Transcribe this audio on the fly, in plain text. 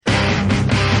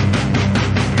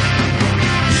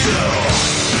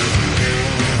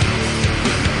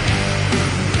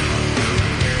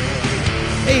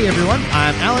everyone.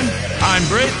 I'm Alan. I'm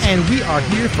Britt. And we are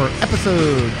here for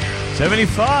episode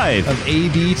 75 of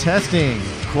A/B testing.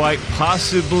 Quite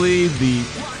possibly the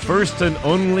first and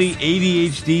only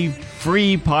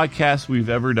ADHD-free podcast we've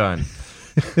ever done.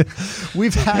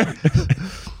 We've had...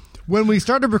 When we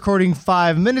started recording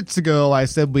 5 minutes ago, I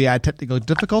said we had technical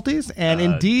difficulties, and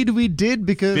indeed we did,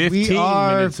 because 15 we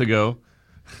are minutes ago.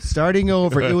 Starting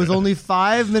over. It was only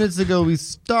 5 minutes ago we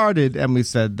started, and we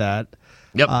said that.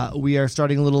 Yep. We are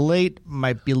starting a little late,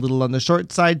 might be a little on the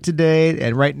short side today,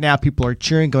 and right now people are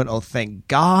cheering, going, oh, thank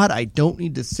God, I don't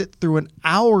need to sit through an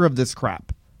hour of this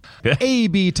crap.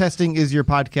 A/B testing is your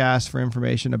podcast for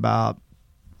information about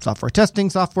software testing,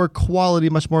 software quality,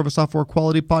 much more of a software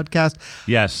quality podcast.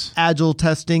 Yes. Agile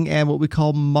testing and what we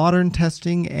call modern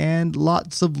testing, and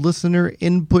lots of listener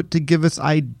input to give us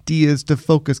ideas to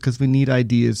focus, because we need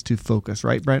ideas to focus.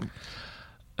 Right, Brent?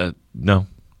 No.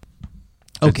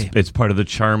 Okay. It's part of the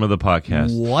charm of the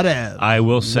podcast. Whatever. I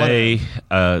will say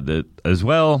that as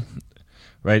well,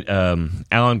 right,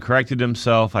 Alan corrected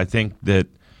himself. I think that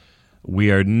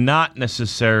we are not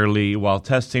necessarily, while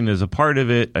testing is a part of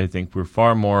it, I think we're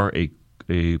far more a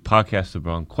podcast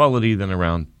around quality than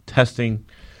around testing.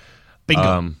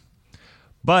 Bingo.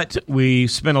 But we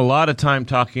spent a lot of time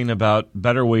talking about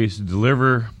better ways to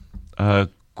deliver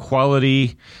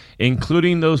quality,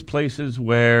 including those places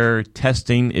where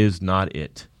testing is not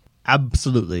it.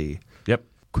 Absolutely. Yep.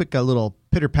 Quick, a little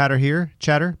pitter-patter here.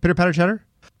 Pitter-patter chatter.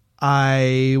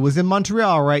 I was in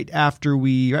Montreal right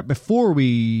before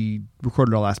we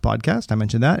recorded our last podcast. I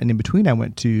mentioned that. And in between, I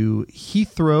went to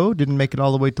Heathrow. Didn't make it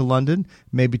all the way to London,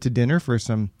 maybe to dinner for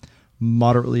some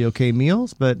moderately okay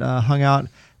meals, but hung out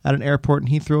at an airport in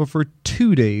Heathrow for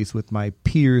 2 days with my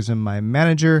peers and my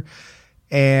manager.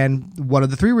 And one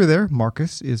of the three were there.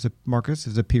 Marcus is a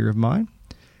peer of mine,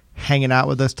 hanging out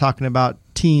with us, talking about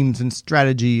teams and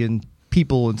strategy and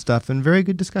people and stuff, and very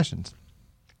good discussions.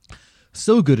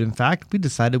 So good, in fact, we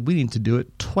decided we need to do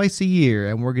it twice a year,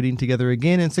 and we're getting together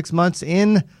again in 6 months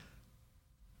in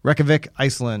Reykjavik,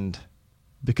 Iceland,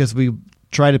 because we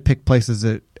try to pick places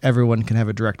that everyone can have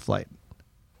a direct flight.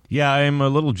 Yeah, I'm a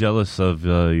little jealous of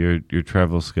your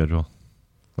travel schedule.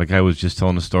 Like, I was just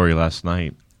telling a story last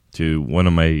night to one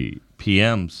of my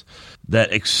PMs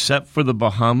that except for the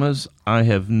Bahamas, I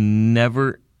have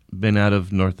never been out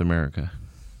of North America.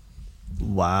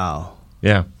 Wow.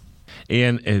 Yeah.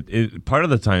 And it part of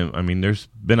the time, I mean, there's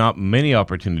been many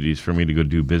opportunities for me to go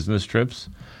do business trips,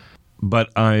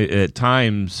 but at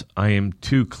times I am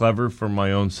too clever for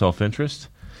my own self-interest.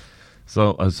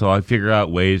 So I figure out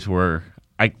ways where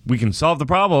we can solve the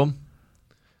problem.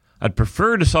 I'd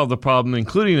prefer to solve the problem,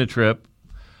 including a trip,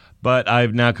 but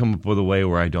I've now come up with a way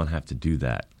where I don't have to do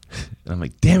that. And I'm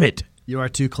like, damn it. You are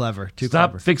too clever.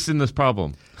 Stop fixing this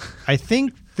problem. I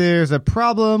think there's a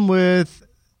problem with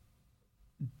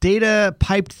data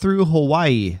piped through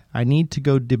Hawaii. I need to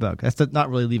go debug. That's not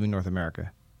really leaving North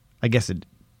America. I guess it.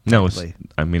 No,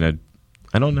 I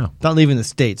don't know. Not leaving the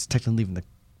States, technically leaving the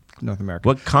North America.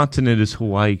 What continent is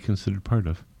Hawaii considered part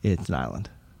of? It's an island.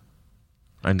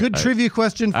 Good trivia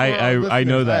question for I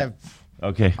know that.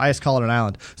 Okay. I just call it an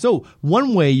island. So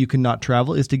one way you cannot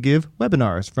travel is to give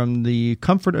webinars from the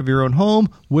comfort of your own home,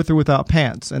 with or without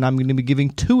pants. And I'm going to be giving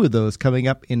 2 of those coming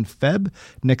up in Feb.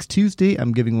 Next Tuesday,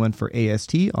 I'm giving one for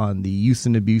AST on the use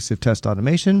and abuse of test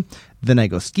automation. Then I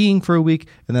go skiing for a week,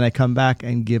 and then I come back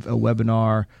and give a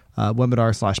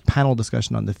webinar/panel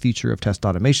discussion on the future of test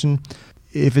automation.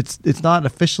 If it's not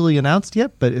officially announced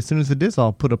yet, but as soon as it is,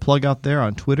 I'll put a plug out there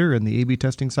on Twitter and the A/B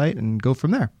testing site and go from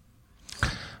there.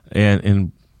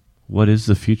 And what is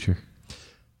the future?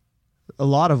 A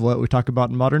lot of what we talk about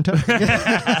in modern testing.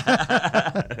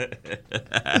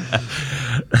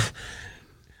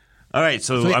 All right,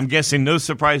 so I'm guessing no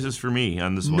surprises for me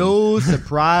on this one. No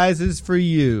surprises for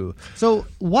you. So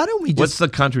why don't we just... What's the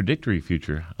contradictory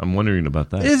future? I'm wondering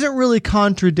about that. It isn't really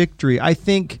contradictory. I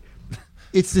think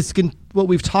it's this what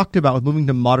we've talked about with moving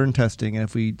to modern testing, and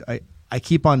I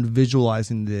keep on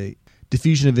visualizing the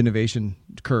diffusion of innovation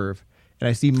curve. And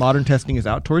I see modern testing is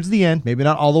out towards the end, maybe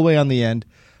not all the way on the end.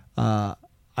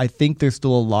 I think there's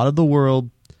still a lot of the world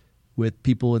with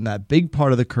people in that big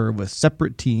part of the curve with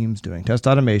separate teams doing test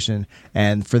automation.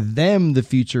 And for them, the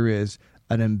future is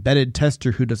an embedded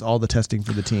tester who does all the testing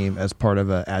for the team as part of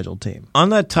an agile team. On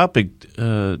that topic,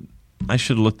 I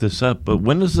should look this up, but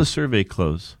when does the survey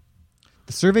close?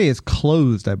 The survey is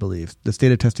closed, I believe. The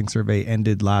state of testing survey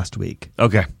ended last week.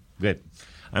 Okay, good.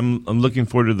 I'm looking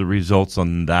forward to the results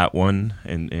on that one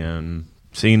and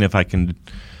seeing if I can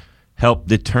help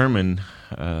determine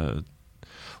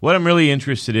what I'm really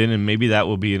interested in, and maybe that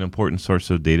will be an important source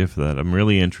of data for that. I'm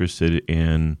really interested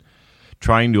in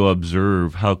trying to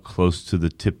observe how close to the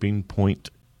tipping point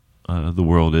the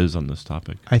world is on this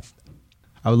topic. I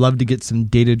would love to get some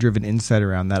data-driven insight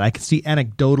around that. I can see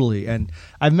anecdotally, and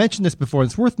I've mentioned this before,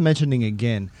 it's worth mentioning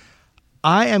again.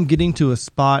 I am getting to a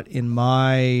spot in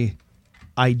my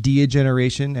idea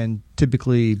generation, and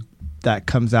typically that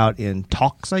comes out in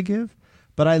talks I give.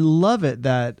 But I love it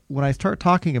that when I start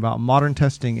talking about modern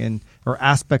testing or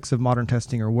aspects of modern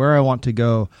testing or where I want to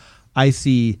go, I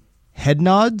see head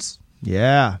nods.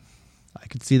 Yeah, I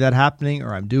could see that happening,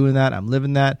 or I'm doing that, I'm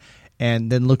living that,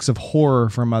 and then looks of horror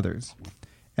from others.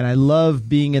 And I love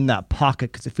being in that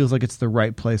pocket because it feels like it's the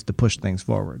right place to push things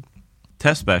forward.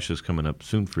 Test Bash is coming up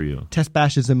soon for you. Test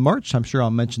Bash is in March. I'm sure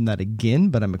I'll mention that again,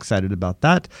 but I'm excited about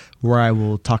that, where I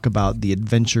will talk about the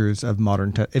adventures in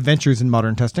modern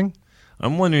testing.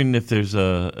 I'm wondering if there's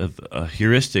a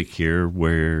heuristic here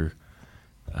where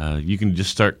you can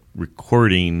just start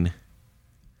recording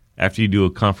after you do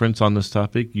a conference on this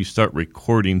topic. You start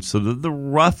recording so that the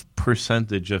rough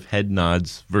percentage of head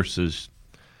nods versus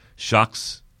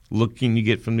shocks looking you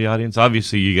get from the audience.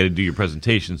 Obviously, you got to do your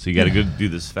presentation, so you got to go do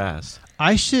this fast.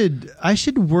 I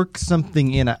should work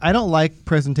something in. I don't like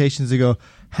presentations that go,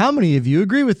 how many of you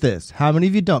agree with this? How many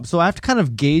of you don't? So I have to kind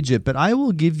of gauge it, but I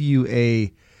will give you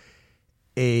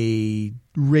a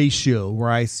ratio where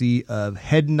I see of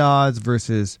head nods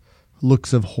versus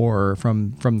looks of horror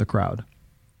from the crowd.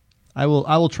 I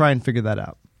will try and figure that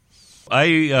out.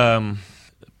 I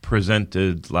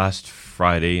presented last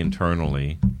Friday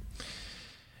internally.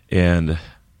 And,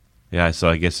 yeah, so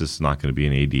I guess it's not going to be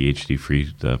an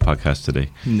ADHD-free podcast today.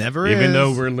 Never is. Even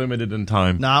though we're limited in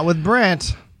time. Not with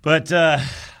Brent. But I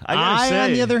got to say.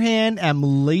 on the other hand, am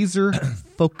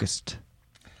laser-focused.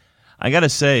 I got to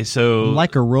say, so.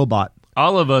 Like a robot.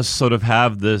 All of us sort of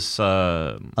have this.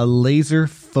 A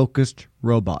laser-focused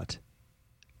robot.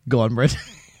 Go on, Brent.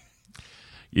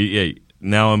 Yeah,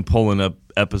 now I'm pulling up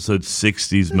episode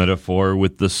 60's metaphor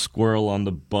with the squirrel on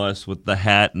the bus with the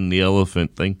hat and the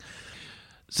elephant thing.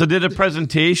 So did a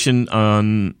presentation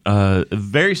on a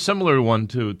very similar one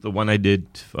to the one I did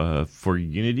for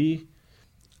Unity.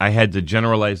 I had to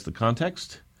generalize the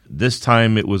context. This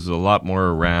time it was a lot more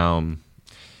around,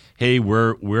 hey,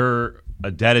 we're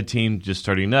a data team just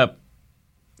starting up.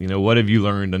 You know, what have you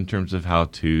learned in terms of how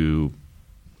to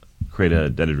create a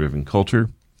data-driven culture?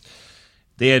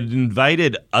 They had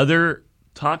invited other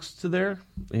talks to there,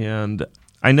 and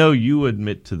I know you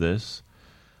admit to this.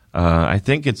 I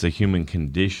think it's a human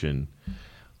condition,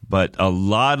 but a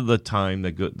lot of the time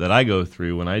that I go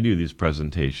through when I do these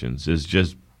presentations is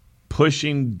just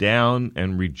pushing down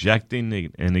and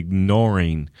rejecting and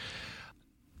ignoring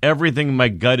everything my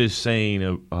gut is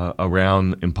saying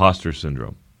around imposter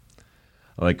syndrome.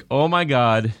 Like, oh my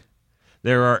God,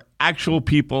 there are actual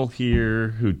people here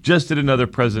who just did another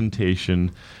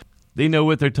presentation. They know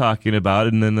what they're talking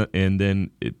about,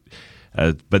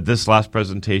 but this last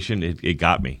presentation, it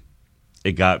got me.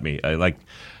 It got me.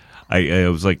 I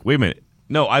was like, wait a minute.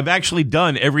 No, I've actually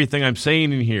done everything I'm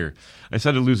saying in here. I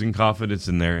started losing confidence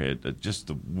in there. Just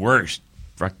the worst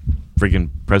freaking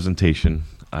presentation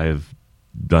I have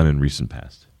done in recent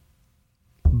past.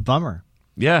 Bummer.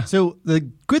 Yeah. So the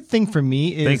good thing for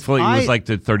me is, thankfully, it was like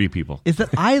to 30 people. Is that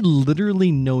I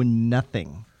literally know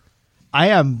nothing. I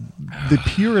am the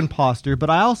pure imposter, but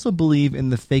I also believe in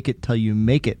the fake it till you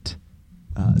make it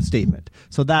statement.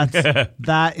 So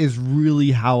that is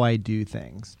really how I do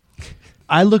things.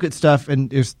 I look at stuff and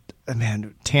there's,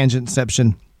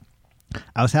 tangentception.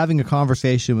 I was having a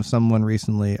conversation with someone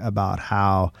recently about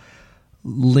how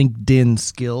LinkedIn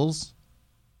skills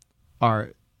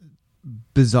are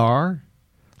bizarre.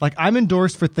 Like, I'm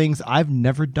endorsed for things I've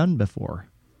never done before.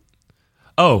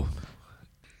 Oh.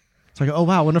 It's like, oh,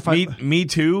 wow. Me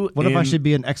too. What if I should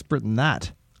be an expert in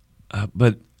that?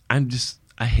 But I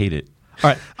hate it. All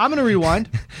right. I'm going to rewind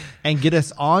and get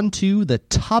us on to the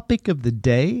topic of the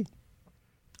day.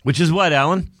 Which is what,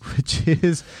 Alan? Which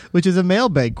is a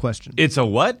mailbag question. It's a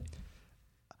what?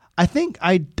 I think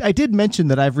I did mention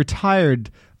that I've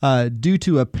retired due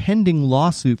to a pending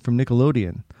lawsuit from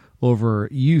Nickelodeon over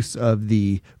use of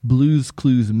the Blue's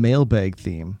Clues mailbag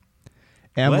theme.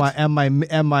 And my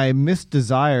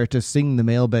misdesire to sing the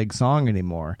mailbag song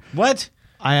anymore. What?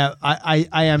 I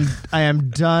am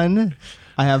done.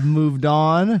 I have moved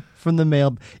on from the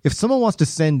mail. If someone wants to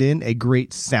send in a great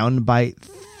soundbite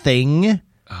thing,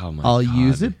 I'll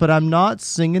use it, but I'm not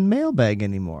singing mailbag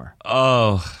anymore.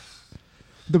 Oh.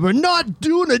 We're not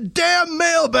doing a damn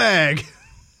mailbag.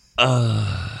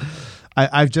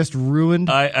 I've just ruined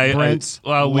Brent's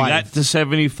we life. got to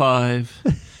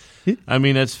 75. I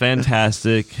mean, that's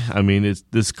fantastic. I mean,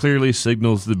 this clearly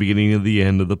signals the beginning of the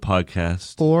end of the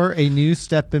podcast. Or a new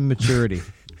step in maturity.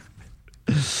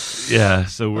 Yeah,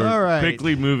 so we're All right.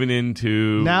 quickly moving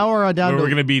into Now we're down where to- we're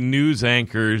going to be news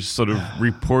anchors, sort of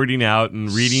reporting out and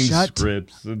reading Shut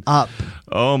scripts. And, up.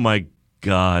 oh my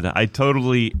God, I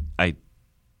totally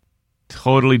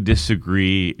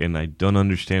disagree, and I don't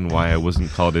understand why I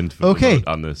wasn't called into the vote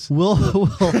on this.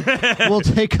 We'll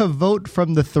take a vote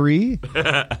from the three.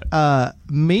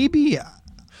 Maybe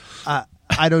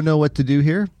I don't know what to do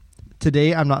here.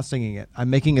 Today I'm not singing it. I'm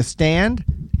making a stand,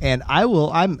 and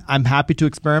I'm happy to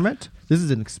experiment. This is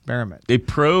an experiment. A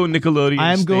pro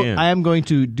Nickelodeon stand. I am going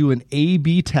to do an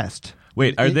A/B test.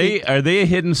 Wait, are they a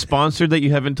hidden sponsor that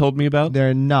you haven't told me about?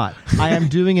 They're not. I am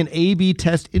doing an A/B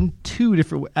test in two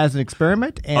different as an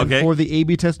experiment, and for the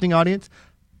A/B testing audience,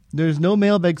 there's no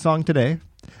mailbag song today.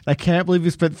 I can't believe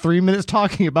we spent 3 minutes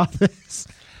talking about this.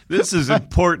 This is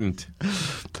important,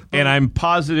 and I'm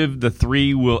positive the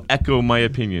three will echo my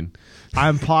opinion.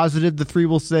 I'm positive the three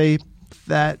will say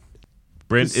that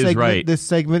Brent is right. This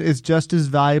segment is just as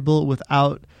valuable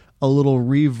without a little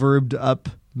reverbed up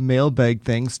mailbag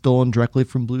thing stolen directly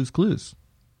from Blue's Clues.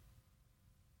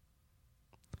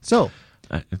 So,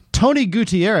 Tony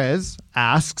Gutierrez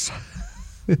asks,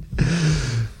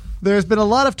 there's been a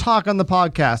lot of talk on the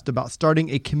podcast about starting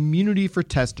a community for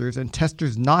testers and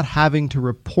testers not having to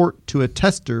report to a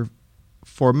tester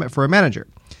for a manager.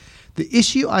 The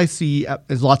issue I see,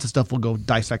 there's lots of stuff we'll go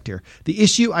dissect here. The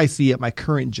issue I see at my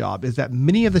current job is that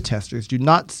many of the testers do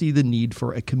not see the need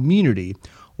for a community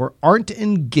or aren't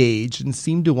engaged and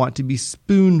seem to want to be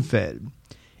spoon-fed.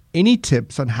 Any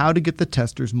tips on how to get the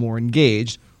testers more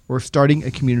engaged or starting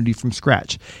a community from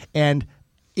scratch? And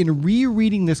in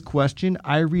rereading this question,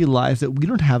 I realized that we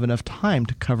don't have enough time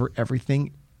to cover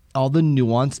everything, all the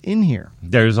nuance in here.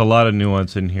 There's a lot of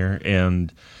nuance in here,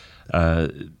 and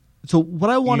so what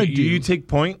I want to do... You take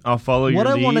point, I'll follow your lead.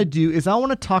 What I want to do is I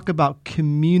want to talk about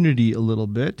community a little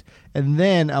bit, and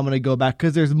then I'm going to go back,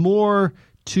 because there's more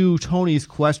to Tony's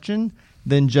question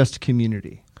than just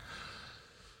community.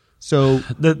 So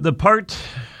the part...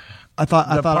 I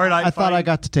thought I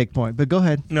got to take point, but go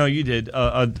ahead. No, you did.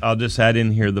 I'll just add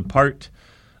in here the part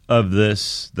of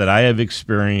this that I have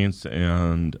experienced,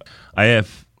 and I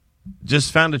have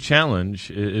just found a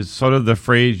challenge is sort of the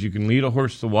phrase, you can lead a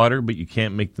horse to water, but you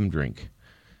can't make them drink.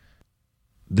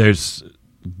 There's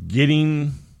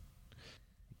getting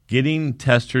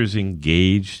testers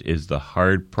engaged is the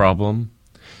hard problem.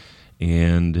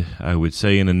 And I would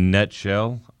say in a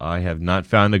nutshell, I have not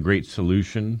found a great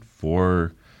solution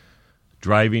for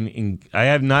I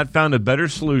have not found a better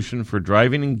solution for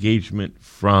driving engagement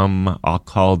from, I'll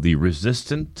call, the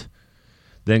resistant,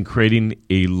 than creating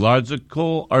a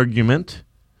logical argument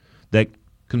that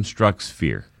constructs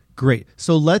fear. Great.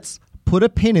 So let's put a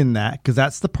pin in that, because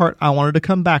that's the part I wanted to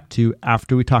come back to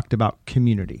after we talked about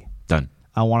community. Done.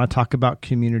 I want to talk about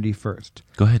community first.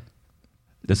 Go ahead.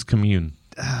 Let's commune.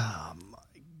 Oh, my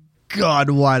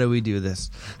God, why do we do this?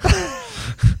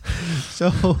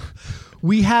 So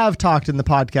we have talked in the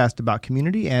podcast about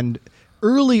community, and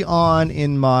early on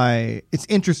it's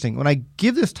interesting. When I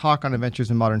give this talk on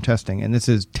Adventures in Modern Testing, and this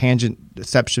is tangent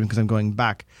deception because I'm going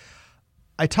back,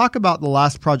 I talk about the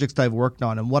last projects that I've worked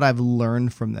on and what I've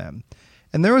learned from them.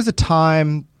 And there was a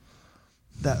time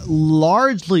that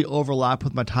largely overlapped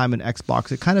with my time in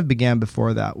Xbox. It kind of began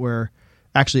before that,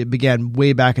 it began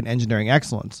way back in Engineering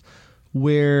Excellence,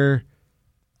 where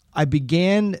I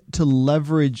began to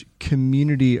leverage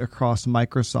community across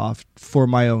Microsoft for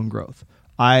my own growth.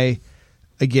 I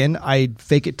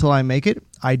fake it till I make it.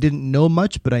 I didn't know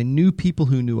much, but I knew people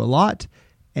who knew a lot,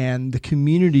 and the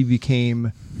community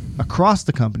across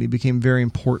the company became very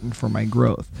important for my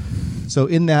growth. So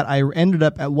in that, I ended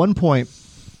up at one point,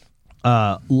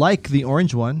 like the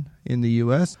Orange One in the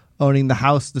U.S., owning the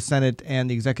House, the Senate, and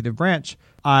the executive branch.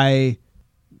 I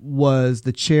was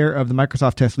the chair of the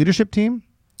Microsoft Test Leadership Team.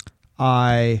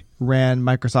 I ran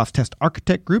Microsoft Test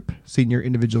Architect Group, senior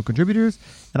individual contributors,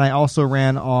 and I also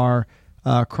ran our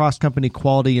cross-company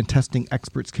quality and testing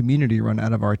experts community run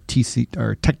out of our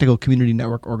Technical Community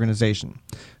Network organization.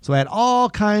 So I had all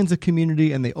kinds of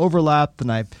community, and they overlapped,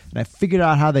 and I figured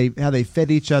out how they fed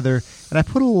each other, and I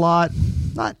put a lot,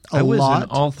 not a lot. I was in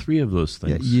all three of those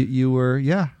things.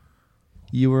 Yeah,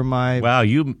 you were my... Wow,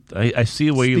 I see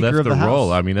the way you left the role.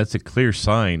 House. I mean, that's a clear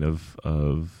sign of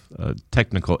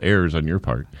technical errors on your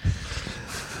part.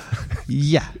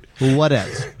 Yeah, what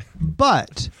else?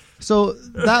 But so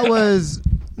that was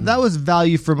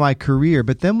value for my career.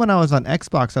 But then when I was on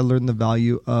Xbox, I learned the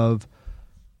value of,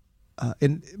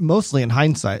 mostly in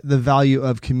hindsight, the value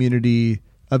of community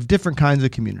of different kinds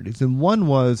of communities. And one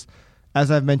was,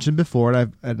 as I've mentioned before,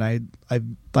 and I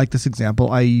like this example,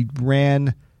 I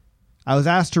was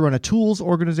asked to run a tools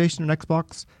organization in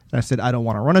Xbox, and I said I don't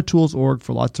want to run a tools org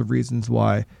for lots of reasons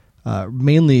why,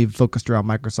 mainly focused around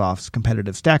Microsoft's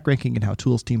competitive stack ranking and how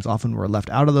tools teams often were left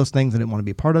out of those things. I didn't want to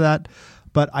be a part of that.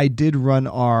 But I did run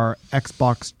our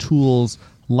Xbox tools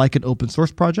like an open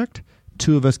source project,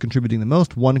 two of us contributing the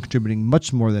most, one contributing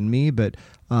much more than me, but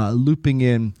looping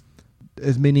in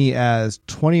as many as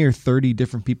 20 or 30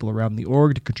 different people around the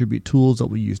org to contribute tools that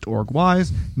we used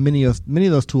org-wise. Many of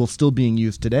those tools still being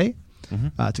used today.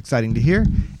 Mm-hmm. It's exciting to hear.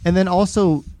 And then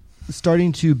also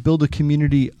starting to build a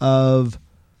community of,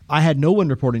 I had no one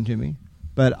reporting to me,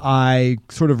 but I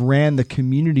sort of ran the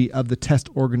community of the test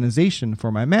organization for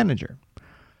my manager.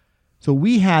 So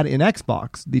we had in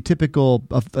Xbox the typical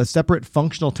a separate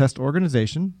functional test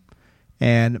organization,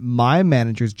 and my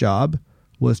manager's job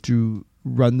was to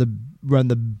run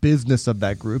the business of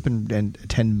that group and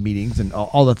attend meetings and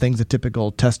all the things a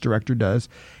typical test director does.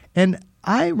 And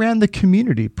I ran the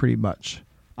community pretty much.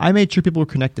 I made sure people were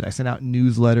connected. I sent out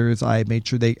newsletters. I made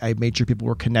sure people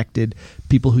were connected.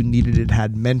 People who needed it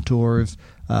had mentors.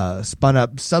 Spun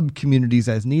up sub communities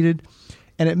as needed,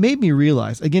 and it made me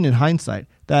realize, again in hindsight,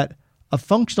 that a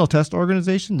functional test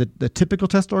organization, the typical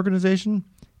test organization,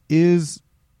 is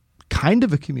kind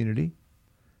of a community,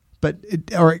 but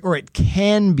it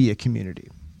can be a community.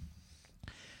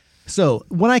 So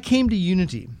when I came to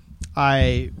Unity,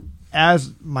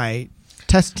 as my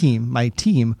test team, my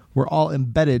team, were all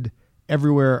embedded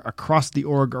everywhere across the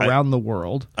org around the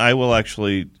world. I will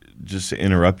actually just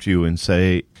interrupt you and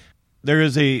say there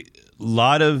is a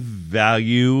lot of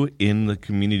value in the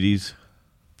communities,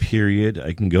 period.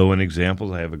 I can go in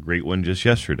examples. I have a great one just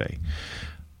yesterday.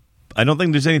 I don't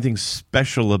think there's anything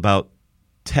special about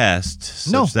test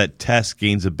such that test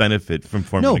gains a benefit from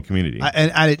forming a community.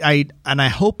 And I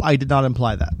hope I did not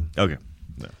imply that. Okay.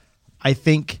 No. I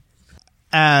think,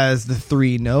 as the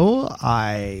three know,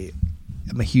 I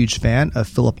am a huge fan of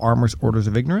Philip Armour's Orders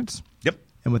of Ignorance. Yep.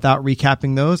 And without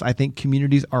recapping those, I think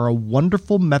communities are a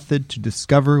wonderful method to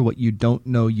discover what you don't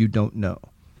know you don't know.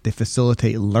 They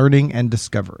facilitate learning and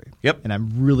discovery. Yep. And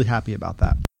I'm really happy about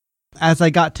that. As I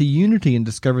got to Unity and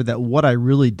discovered that what I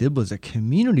really did was a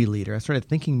community leader, I started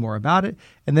thinking more about it.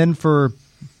 And then for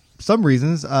some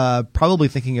reasons, probably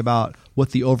thinking about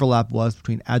what the overlap was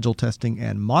between agile testing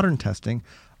and modern testing,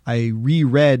 I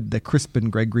reread the Crispin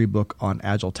Gregory book on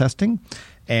agile testing,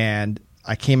 and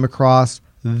I came across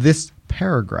this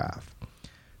paragraph.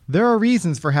 There are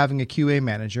reasons for having a QA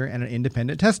manager and an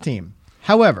independent test team.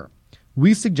 However,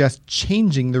 we suggest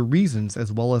changing the reasons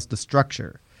as well as the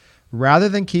structure. Rather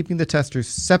than keeping the testers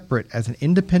separate as an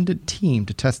independent team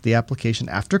to test the application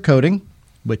after coding,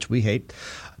 which we hate,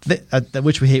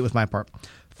 which we hate with my part,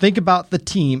 think about the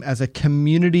team as a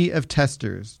community of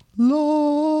testers.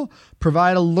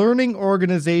 Provide a learning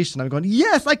organization. I'm going,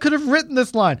 yes, I could have written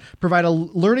this line. Provide a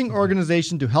learning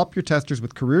organization to help your testers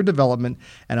with career development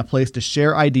and a place to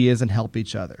share ideas and help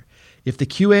each other. If the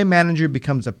QA manager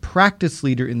becomes a practice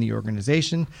leader in the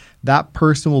organization, that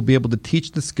person will be able to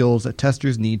teach the skills that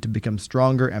testers need to become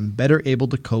stronger and better able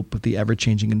to cope with the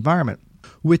ever-changing environment,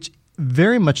 which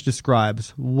very much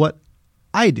describes what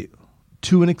I do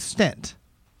to an extent.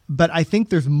 But I think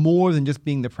there's more than just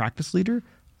being the practice leader.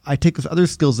 I take those other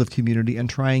skills of community and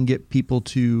try and get people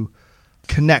to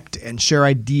connect and share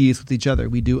ideas with each other.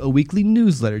 We do a weekly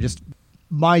newsletter. Just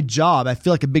my job, I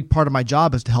feel like a big part of my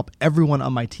job is to help everyone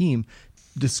on my team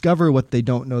discover what they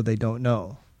don't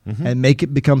know and make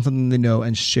it become something they know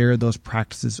and share those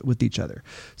practices with each other.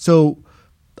 So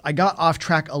I got off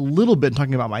track a little bit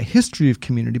talking about my history of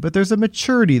community, but there's a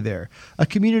maturity there. A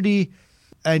community,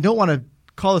 I don't want to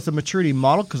call this a maturity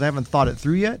model because I haven't thought it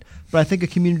through yet, but I think a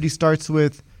community starts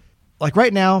with, like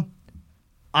right now,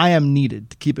 I am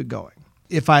needed to keep it going.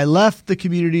 If I left, the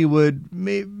community would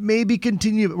maybe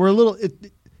continue.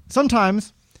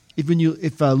 Sometimes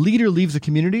if a leader leaves a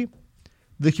community,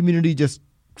 the community just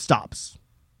stops,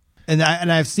 and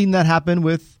I've seen that happen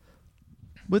with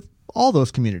all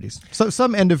those communities. So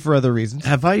some ended for other reasons.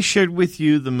 Have I shared with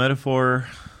you the metaphor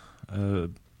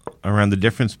around the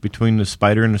difference between the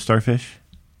spider and the starfish?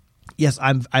 Yes,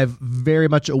 I'm very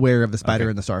much aware of the spider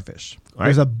and the starfish. Right.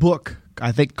 There's a book,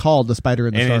 I think, called The Spider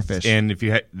and the Starfish. And if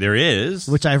you there is.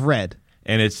 Which I've read.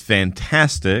 And it's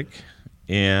fantastic,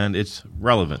 and it's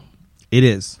relevant. It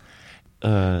is.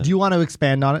 Do you want to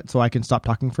expand on it so I can stop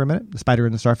talking for a minute? The Spider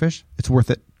and the Starfish? It's worth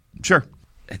it. Sure.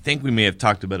 I think we may have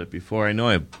talked about it before. I know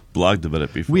I've blogged about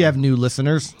it before. We have new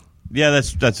listeners. Yeah,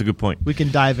 that's a good point. We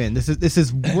can dive in. This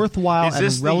is worthwhile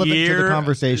and relevant to the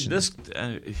conversation.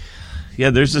 Yeah,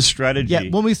 there's a strategy. Yeah,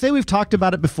 when we say we've talked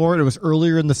about it before, and it was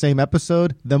earlier in the same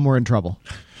episode, then we're in trouble.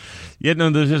 Yeah, no,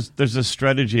 there's a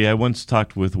strategy. I once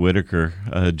talked with Whitaker,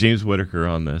 James Whitaker,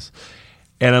 on this,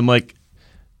 and I'm like,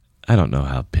 I don't know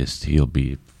how pissed he'll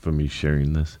be for me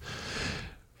sharing this,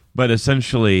 but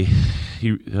essentially,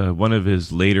 one of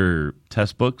his later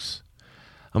test books,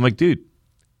 I'm like, dude,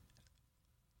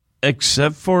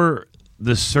 except for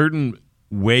the certain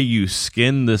way you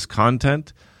skin this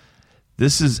content,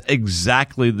 this is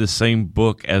exactly the same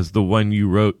book as the one you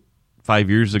wrote 5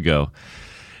 years ago.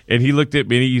 And he looked at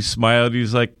me and he smiled.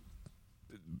 He's like,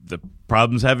 the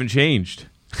problems haven't changed.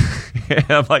 And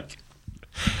I'm like,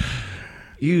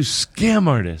 you scam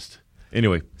artist.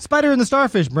 Anyway. Spider and the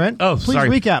Starfish, Brent. Oh, Please sorry.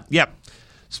 recap. Yep.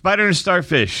 Spider and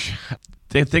Starfish.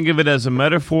 They think of it as a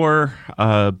metaphor.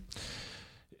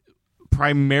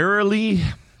 Primarily,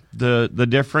 the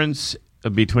difference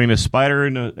between a spider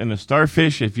and a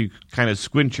starfish, if you kind of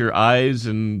squint your eyes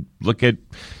and look at,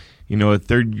 a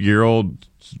third-year-old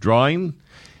drawing,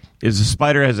 is a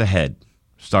spider has a head.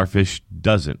 Starfish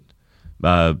doesn't.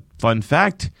 Fun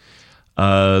fact,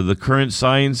 the current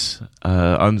science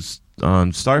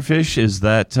on starfish is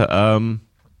that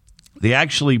they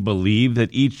actually believe that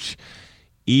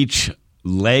each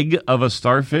leg of a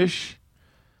starfish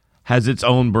has its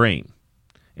own brain.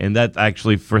 And that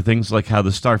actually, for things like how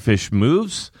the starfish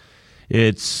moves,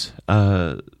 it's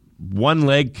one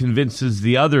leg convinces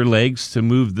the other legs to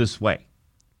move this way.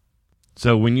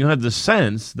 So when you have the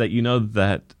sense that you know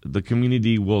that the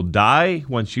community will die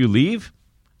once you leave,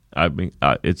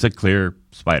 it's a clear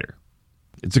spider.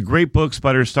 It's a great book,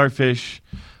 Spider and Starfish.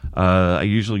 I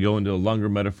usually go into a longer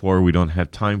metaphor we don't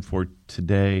have time for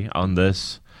today on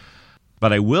this.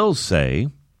 But I will say,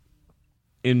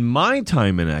 in my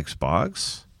time in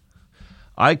Xbox,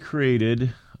 I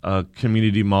created a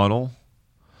community model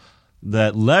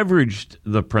that leveraged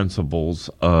the principles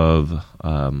of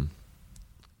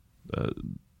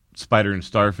Spider and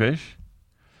Starfish.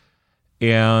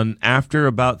 And after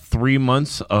about 3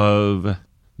 months of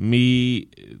me,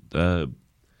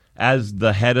 as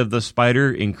the head of the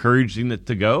spider, encouraging it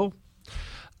to go,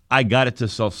 I got it to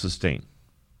self-sustain.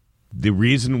 The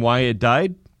reason why it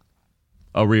died?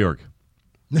 A reorg.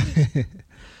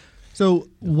 So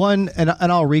one, and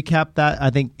I'll recap that.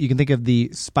 I think you can think of the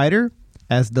spider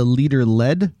as the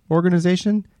leader-led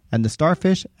organization and the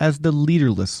starfish as the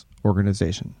leaderless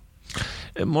organization.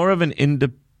 More of an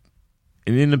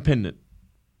independent.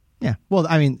 Yeah. Well,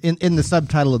 I mean, in the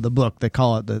subtitle of the book, they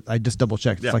call it, I just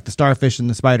double-checked. It's like the starfish and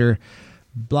the spider,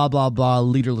 blah, blah, blah,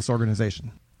 leaderless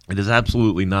organization. It is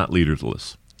absolutely not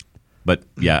leaderless. But,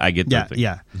 yeah, I get that thing.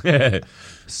 Yeah.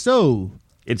 So...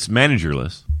 it's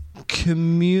managerless.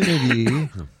 Community,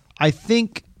 I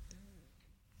think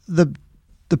the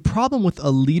problem with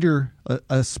a leader,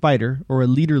 a spider, or a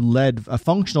leader-led, a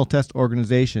functional test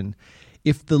organization,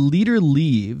 if the leader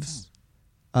leaves,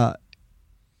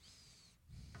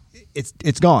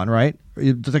 it's gone, right?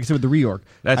 Just like I said with the reorg.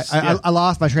 I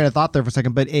lost my train of thought there for a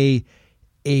second, but a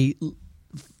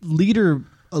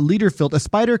leader-filled, a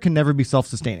spider can never be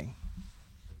self-sustaining.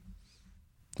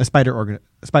 A spider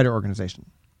organization.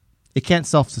 It can't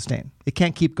self-sustain. It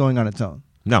can't keep going on its own.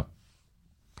 No.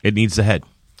 It needs the head.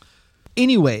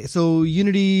 Anyway, so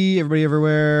unity, everybody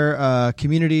everywhere,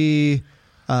 community.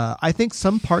 I think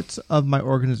some parts of my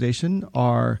organization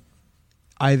are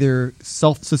either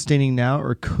self-sustaining now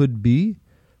or could be.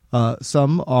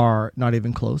 Some are not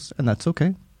even close, and that's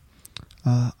okay.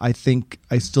 I think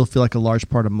I still feel like a large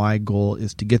part of my goal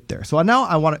is to get there. So now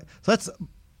I want to... So that's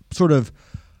sort of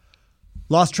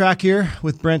lost track here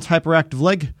with Brent's hyperactive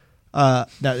leg. No,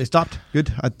 it stopped.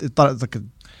 Good. I thought it's like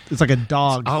a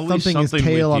dog thumping his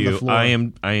tail on the floor. I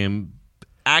am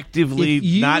actively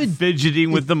not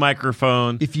fidgeting with the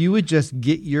microphone. If you would just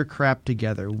get your crap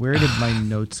together, where did my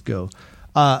notes go?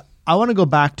 I want to go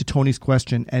back to Tony's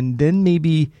question, and then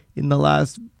maybe in the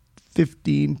last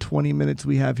 15, 20 minutes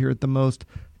we have here at the most,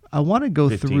 I want to go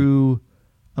 15.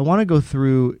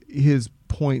 through his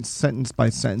points sentence by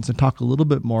sentence and talk a little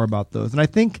bit more about those. And I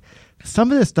think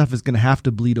some of this stuff is going to have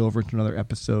to bleed over into another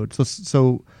episode.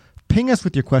 So ping us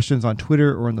with your questions on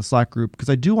Twitter or in the Slack group, because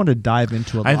I do want to dive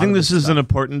into a lot of this. I think this is an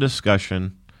important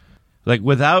discussion. Like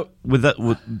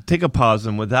take a pause,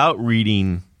 and without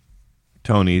reading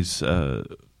Tony's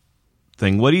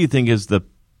thing, what do you think is the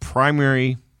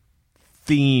primary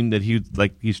theme that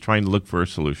he's trying to look for a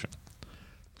solution?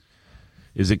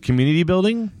 Is it community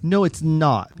building? No, it's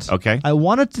not. Okay. I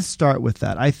wanted to start with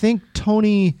that. I think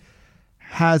Tony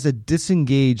has a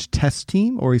disengaged test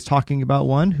team, or he's talking about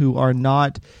one, who are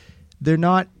not, they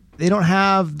don't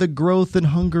have the growth and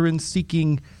hunger and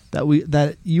seeking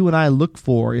that you and I look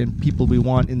for in people we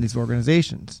want in these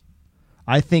organizations.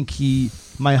 I think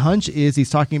my hunch is he's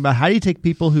talking about how do you take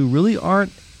people who really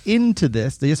aren't into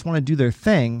this, they just want to do their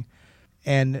thing,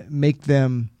 and make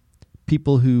them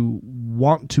people who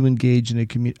want to engage in a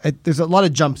community. There's a lot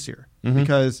of jumps here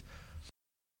because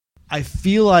I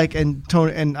feel like, and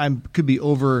Tony and I could be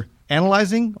over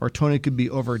analyzing, or Tony could be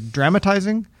over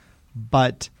dramatizing,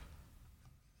 but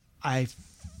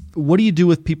what do you do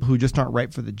with people who just aren't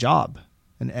right for the job?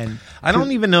 And I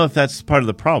don't even know if that's part of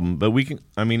the problem, but we can.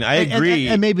 I mean, I agree,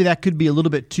 and maybe that could be a little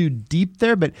bit too deep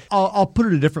there. But I'll put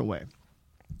it a different way.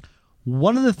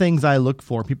 One of the things I look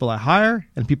for, people I hire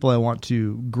and people I want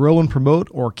to grow and promote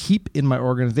or keep in my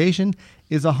organization,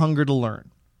 is a hunger to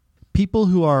learn. People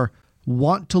who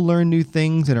want to learn new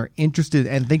things and are interested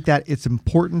and think that it's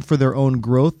important for their own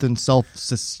growth and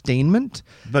self-sustainment.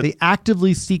 But they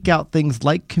actively seek out things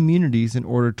like communities in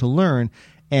order to learn.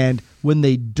 And when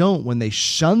they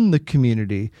shun the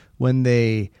community, when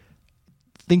they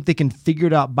think they can figure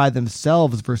it out by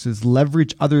themselves versus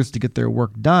leverage others to get their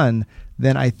work done,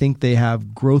 then I think they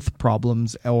have growth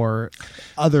problems or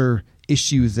other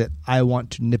issues that I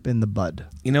want to nip in the bud.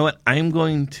 You know what? I'm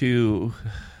going to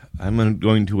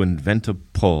invent a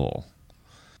poll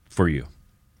for you.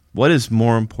 What is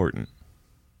more important?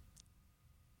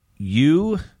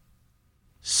 You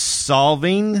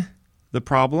solving the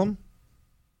problem,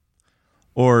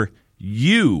 or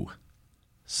you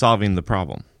solving the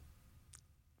problem?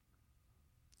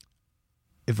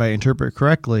 If I interpret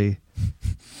correctly,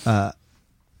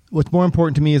 what's more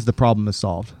important to me is the problem is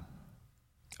solved.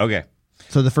 Okay.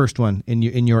 So the first one in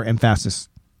your emphasis.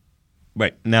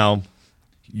 Right. Now,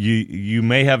 you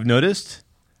may have noticed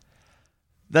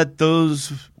that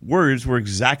those words were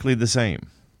exactly the same.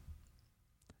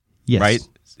 Yes. Right?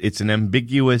 It's an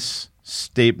ambiguous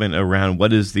statement around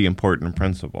what is the important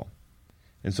principle.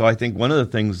 And so I think one of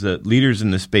the things that leaders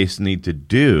in this space need to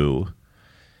do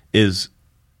is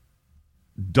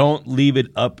don't leave it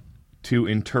up to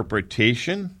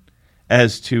interpretation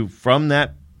as to, from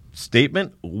that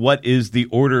statement, what is the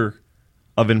order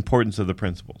of importance of the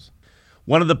principles.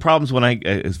 One of the problems one of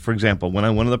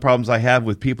the problems I have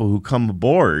with people who come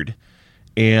aboard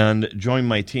and join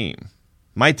my team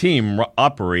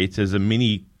operates as a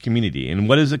mini community. And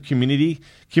what is a community?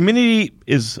 Community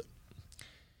is,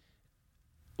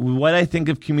 what I think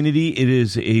of community, it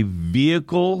is a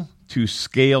vehicle to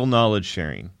scale knowledge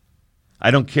sharing. I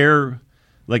don't care,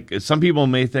 like some people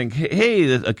may think,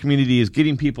 hey, a community is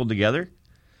getting people together.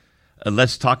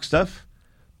 Let's talk stuff.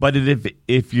 But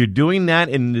if you're doing that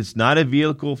and it's not a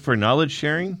vehicle for knowledge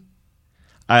sharing,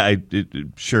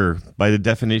 sure, by the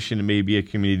definition, it may be a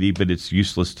community, but it's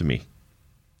useless to me.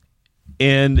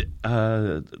 And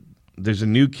there's a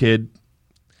new kid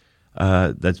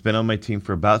that's been on my team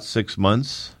for about 6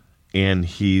 months, and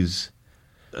he's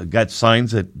got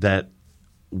signs that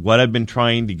what I've been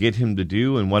trying to get him to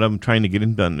do and what I'm trying to get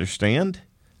him to understand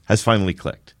has finally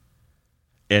clicked.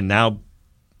 And now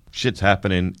shit's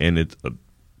happening, and it's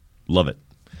love it.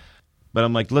 But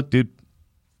I'm like, look, dude,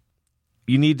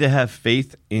 you need to have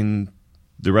faith in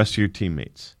the rest of your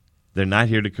teammates. They're not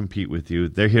here to compete with you.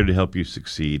 They're here to help you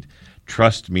succeed.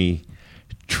 Trust me.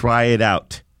 Try it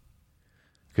out.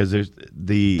 Because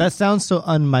that sounds so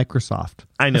un-Microsoft.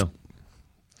 I know.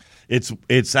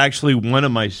 It's actually one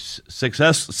of my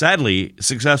sadly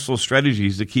successful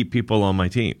strategies to keep people on my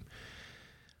team.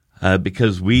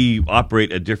 Because we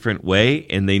operate a different way,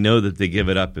 and they know that they give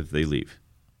it up if they leave.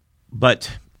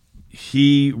 But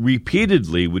he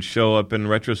repeatedly would show up in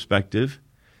retrospective,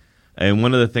 and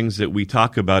one of the things that we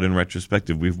talk about in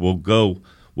retrospective, we will go,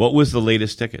 what was the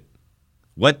latest ticket?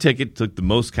 What ticket took the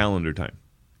most calendar time?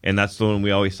 And that's the one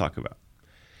we always talk about.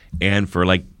 And for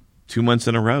like 2 months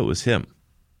in a row, it was him.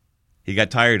 He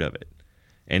got tired of it.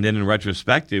 And then in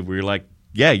retrospective, we were like,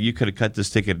 yeah, you could have cut this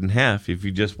ticket in half if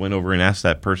you just went over and asked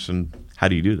that person, how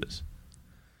do you do this?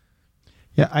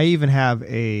 Yeah, I even have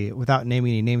without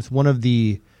naming any names, one of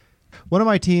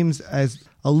my teams has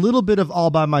a little bit of all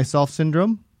by myself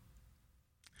syndrome.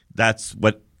 That's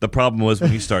what the problem was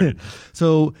when he started.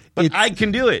 But I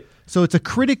can do it. So it's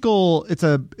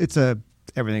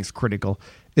everything's critical.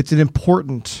 It's an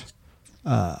important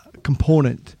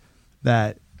component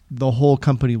that the whole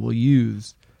company will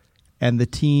use, and the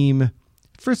team,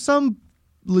 for some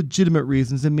legitimate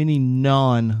reasons and many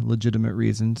non-legitimate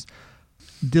reasons,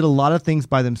 did a lot of things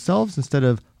by themselves instead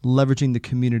of leveraging the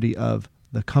community of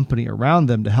the company around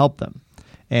them to help them.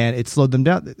 And it slowed them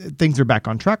down. Things are back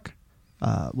on track.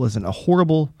 Wasn't a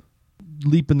horrible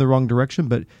leap in the wrong direction,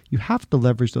 but you have to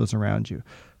leverage those around you.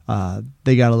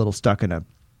 They got a little stuck in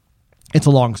It's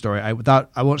a long story. I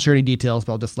won't share any details,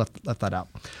 but I'll just let that out.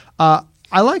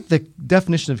 I like the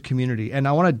definition of community, and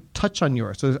I want to touch on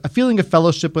yours. So, a feeling of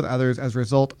fellowship with others as a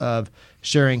result of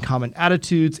sharing common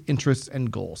attitudes, interests,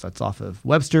 and goals. That's off of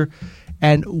Webster.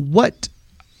 And what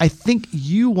I think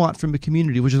you want from a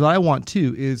community, which is what I want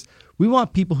too, is we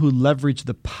want people who leverage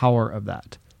the power of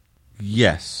that.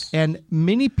 Yes. And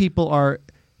many people are,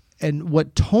 and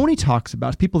what Tony talks about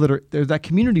is people that are there, that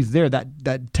community's there,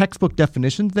 that textbook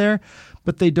definition's there,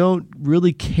 but they don't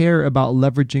really care about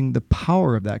leveraging the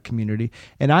power of that community.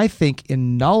 And I think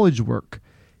in knowledge work,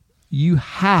 you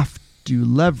have to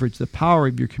leverage the power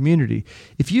of your community.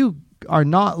 If you are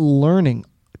not learning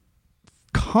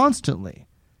constantly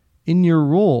in your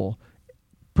role,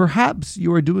 perhaps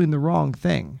you are doing the wrong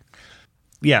thing.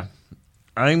 Yeah.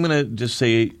 I'm going to just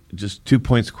say just 2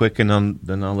 points quick, and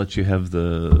then I'll let you have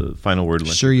the final word.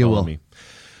 Sure you will. Me.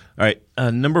 All right.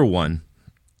 Number one,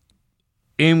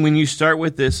 and when you start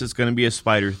with this, it's going to be a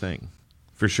spider thing,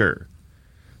 for sure,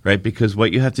 right? Because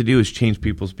what you have to do is change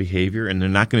people's behavior, and they're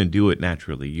not going to do it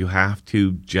naturally. You have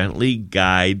to gently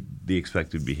guide the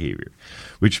expected behavior,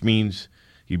 which means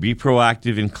you be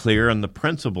proactive and clear on the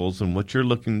principles and what you're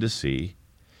looking to see,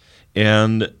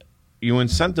 and you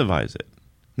incentivize it.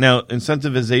 Now,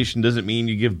 incentivization doesn't mean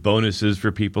you give bonuses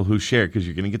for people who share, because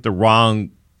you're going to get the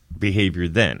wrong behavior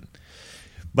then.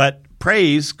 But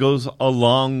praise goes a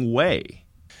long way.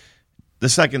 The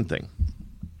second thing,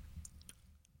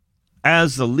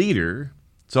 as the leader,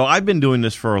 so I've been doing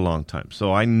this for a long time,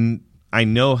 so I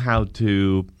know how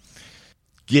to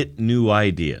get new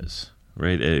ideas,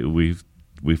 right? We've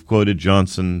quoted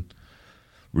Johnson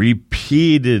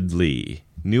repeatedly.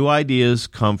 New ideas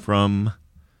come from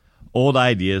old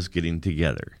ideas getting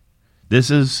together.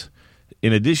 This is,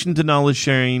 in addition to knowledge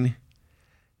sharing,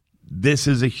 this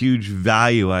is a huge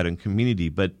value add in community.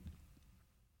 But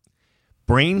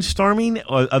brainstorming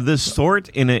of this sort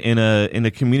in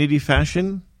a community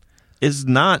fashion is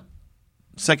not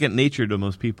second nature to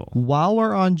most people. While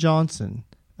we're on Johnson,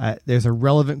 there's a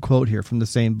relevant quote here from the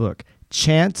same book.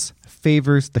 Chance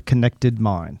favors the connected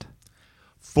mind.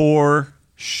 For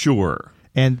sure.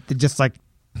 And just like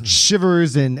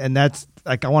shivers, and that's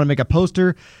like, I want to make a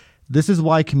poster. This is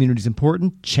why community is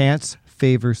important. Chance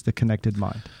favors the connected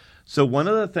mind. So one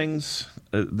of the things,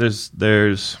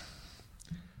 there's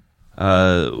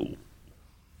one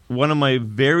of my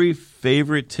very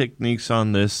favorite techniques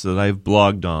on this that I've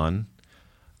blogged on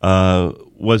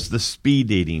was the speed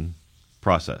dating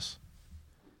process.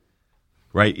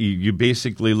 Right? You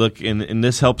basically look, and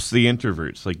this helps the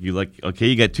introverts. Okay,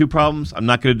 you got two problems. I'm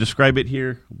not going to describe it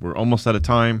here. We're almost out of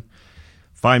time.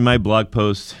 Find my blog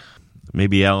post.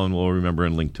 Maybe Alan will remember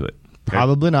and link to it. Okay?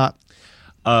 Probably not.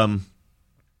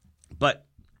 But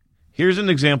here's an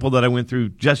example that I went through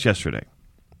just yesterday,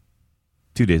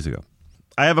 2 days ago.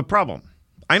 I have a problem.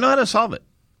 I know how to solve it.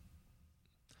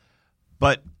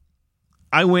 But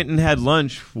I went and had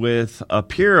lunch with a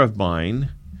peer of mine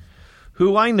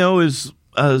who I know is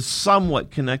somewhat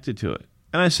connected to it.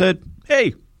 And I said,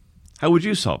 hey, how would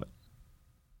you solve it?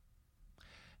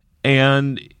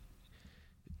 And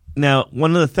now,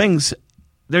 one of the things,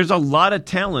 there's a lot of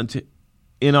talent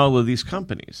in all of these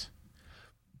companies.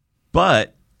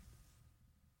 But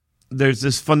there's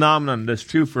this phenomenon that's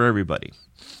true for everybody.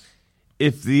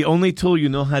 If the only tool you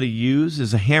know how to use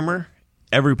is a hammer,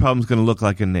 every problem's going to look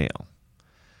like a nail.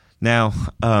 Now,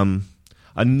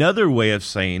 another way of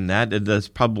saying that's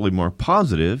probably more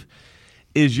positive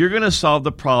is you're going to solve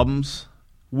the problems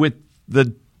with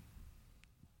the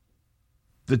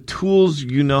tools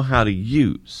you know how to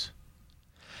use.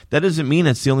 That doesn't mean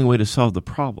it's the only way to solve the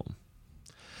problem.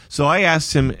 So I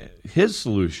asked him his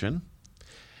solution,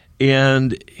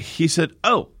 and he said,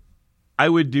 oh, I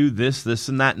would do this, this,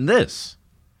 and that, and this.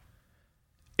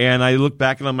 And I look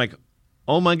back and I'm like,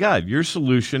 oh my God, your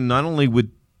solution not only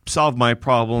would solve my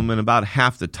problem in about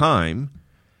half the time,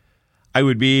 I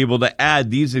would be able to add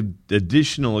these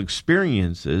additional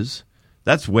experiences.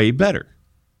 That's way better.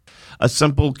 A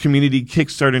simple community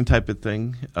kickstarting type of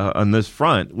thing on this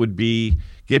front would be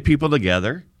get people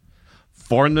together,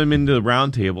 form them into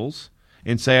round tables,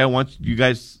 and say, I want you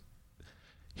guys,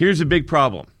 here's a big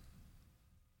problem.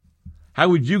 How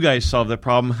would you guys solve that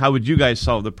problem? How would you guys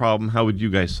solve the problem? How would you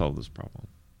guys solve this problem?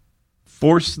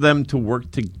 Force them to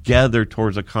work together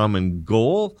towards a common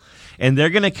goal, and they're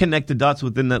going to connect the dots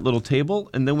within that little table.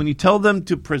 And then when you tell them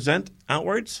to present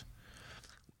outwards,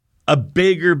 a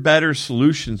bigger, better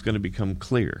solution is going to become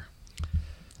clear.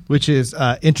 Which is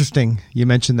interesting you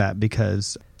mentioned that,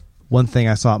 because one thing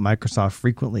I saw at Microsoft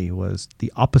frequently was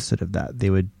the opposite of that. They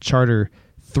would charter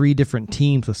 3 different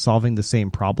teams with solving the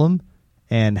same problem,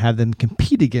 and have them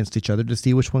compete against each other to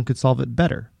see which one could solve it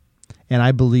better. And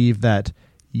I believe that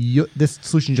this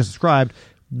solution you just described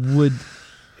would,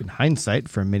 in hindsight,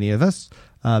 for many of us,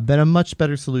 been a much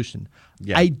better solution.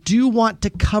 Yeah. I do want to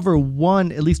cover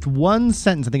at least one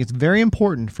sentence. I think it's very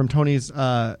important from Tony's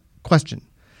question.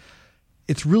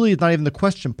 It's really not even the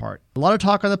question part. A lot of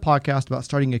talk on the podcast about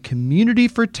starting a community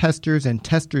for testers and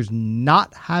testers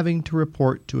not having to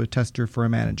report to a tester for a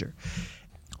manager.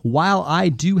 While I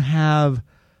do have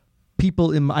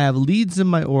I have leads in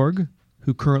my org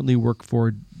who currently work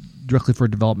directly for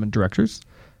development directors.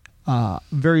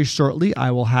 Very shortly,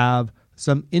 I will have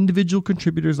some individual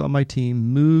contributors on my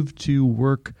team move to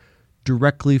work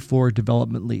directly for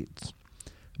development leads.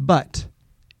 But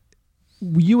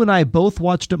you and I both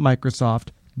watched at Microsoft.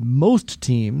 Most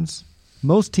teams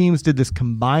did this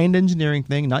combined engineering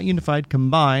thing, not unified,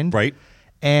 combined. Right.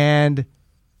 And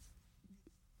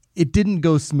it didn't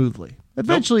go smoothly.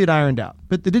 Eventually, It ironed out,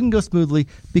 but it didn't go smoothly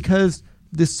because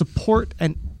the support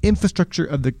and infrastructure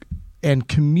and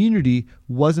community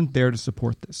wasn't there to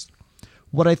support this.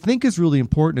 What I think is really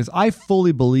important is I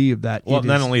fully believe that. Well,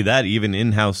 not only that, even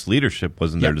in-house leadership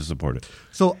wasn't there to support it.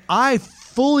 So I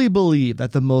fully believe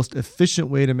that the most efficient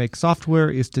way to make software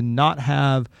is to not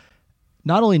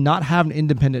only not have an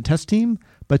independent test team,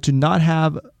 but to not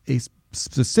have a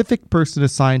specific person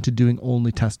assigned to doing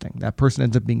only testing. That person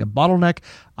ends up being a bottleneck.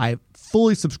 I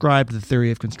fully subscribe to the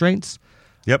theory of constraints.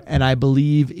 Yep. And I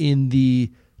believe in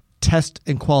the test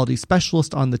and quality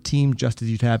specialist on the team, just as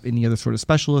you'd have any other sort of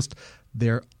specialist.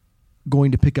 They're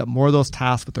going to pick up more of those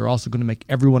tasks, but they're also going to make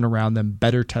everyone around them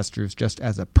better testers, just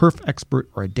as a perf expert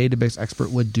or a database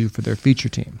expert would do for their feature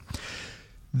team.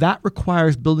 That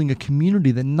requires building a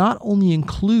community that not only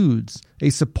includes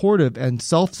a supportive and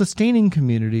self-sustaining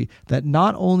community, that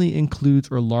not only includes,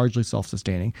 or largely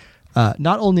self-sustaining,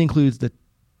 not only includes the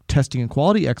testing and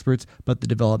quality experts, but the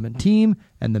development team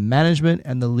and the management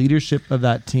and the leadership of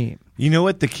that team. You know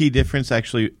what the key difference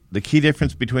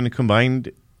between a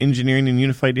combined engineering and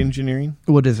unified engineering?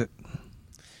 What is it?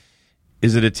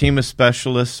 Is it a team of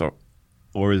specialists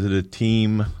or is it a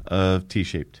team of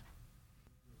T-shaped?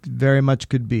 Very much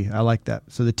could be. I like that.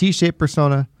 So the T-shaped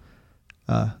persona,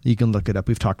 you can look it up.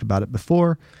 We've talked about it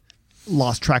before.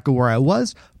 Lost track of where I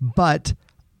was, but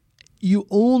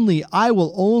I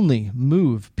will only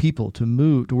move people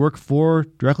to work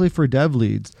directly for dev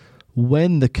leads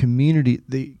when the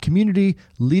community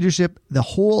leadership, the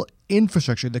whole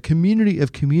infrastructure, the community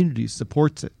of communities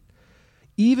supports it.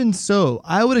 Even so,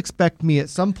 I would expect me at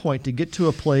some point to get to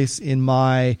a place in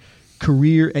my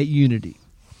career at Unity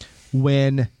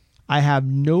when I have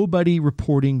nobody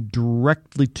reporting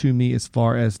directly to me as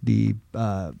far as the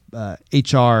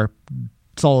HR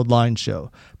solid line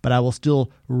show, but I will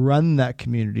still run that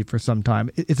community for some time.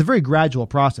 It's a very gradual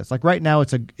process. Like right now,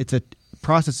 it's a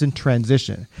process in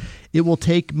transition. It will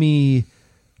take me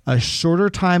a shorter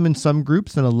time in some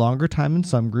groups and a longer time in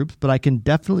some groups, but I can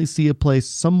definitely see a place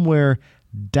somewhere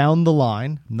down the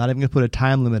line, I'm not even going to put a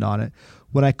time limit on it,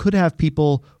 when I could have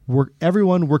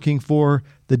everyone working for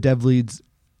the dev leads.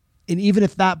 And even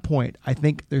at that point, I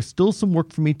think there's still some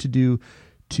work for me to do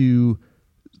to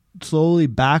slowly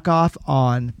back off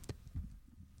on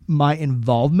my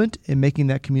involvement in making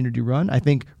that community run. I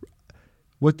think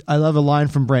I love a line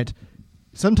from Brent.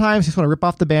 Sometimes you just want to rip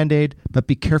off the Band-Aid, but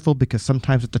be careful because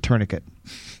sometimes it's a tourniquet.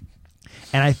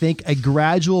 And I think a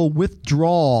gradual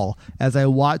withdrawal as I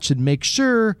watch and make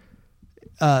sure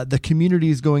the community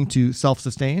is going to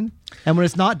self-sustain. And when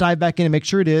it's not, dive back in and make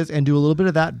sure it is and do a little bit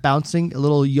of that bouncing, a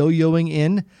little yo-yoing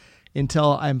in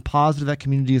until I'm positive that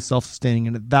community is self-sustaining.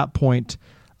 And at that point,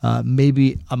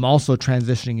 maybe I'm also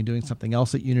transitioning and doing something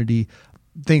else at Unity.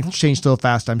 Things change so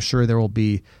fast, I'm sure there will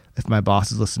be, if my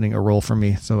boss is listening, a role for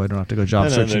me so I don't have to go job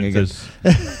searching again.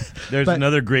 There's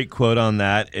another great quote on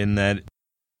that, in that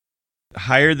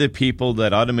hire the people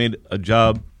that automate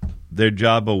their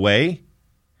job away,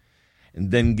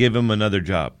 and then give them another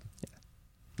job.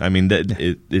 I mean,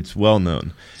 it's well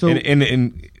known. So,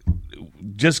 and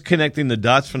just connecting the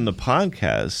dots from the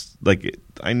podcast,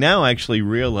 I now actually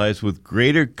realize with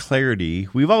greater clarity,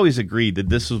 we've always agreed that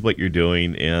this is what you're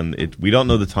doing, and we don't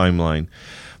know the timeline.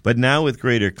 But now with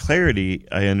greater clarity,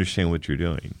 I understand what you're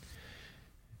doing.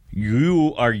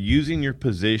 You are using your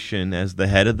position as the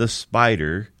head of the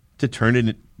spider to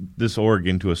turn this org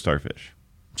into a starfish.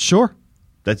 Sure.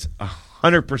 That's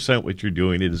 100% what you're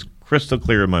doing. It is crystal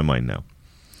clear in my mind now.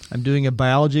 I'm doing a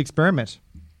biology experiment.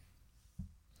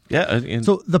 Yeah.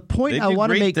 So the point I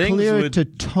want to make clear to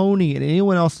Tony and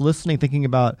anyone else listening, thinking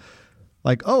about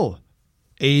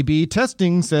A/B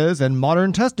testing says and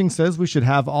modern testing says we should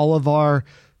have all of our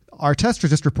testers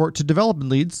just report to development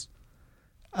leads.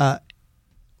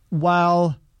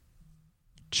 while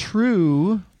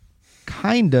true,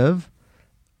 kind of,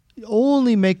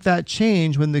 only make that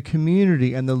change when the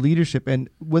community and the leadership and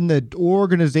when the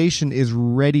organization is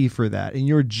ready for that. And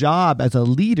your job as a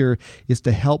leader is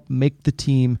to help make the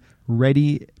team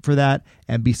ready for that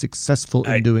and be successful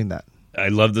in doing that. I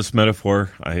love this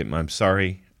metaphor. I'm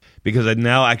sorry, because I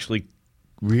now actually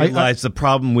realize the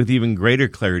problem with even greater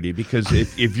clarity. Because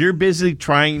if you're busy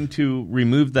trying to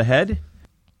remove the head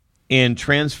and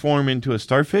transform into a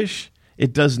starfish,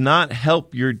 it does not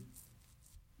help your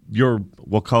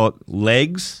we'll call it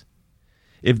legs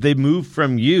if they move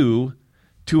from you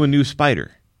to a new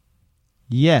spider.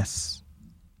 Yes.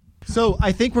 So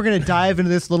I think we're going to dive into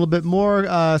this a little bit more.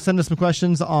 Send us some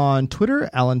questions on Twitter,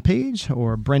 Alan Page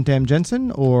or Brent M.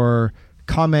 Jensen, or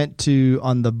comment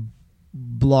on the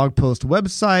blog post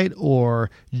website, or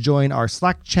join our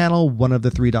Slack channel,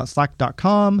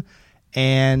 oneofthe3.slack.com,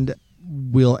 and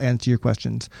we'll answer your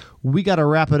questions. We got to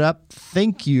wrap it up.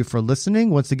 Thank you for listening.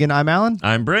 Once again, I'm Alan.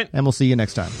 I'm Brent. And we'll see you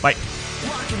next time. Bye.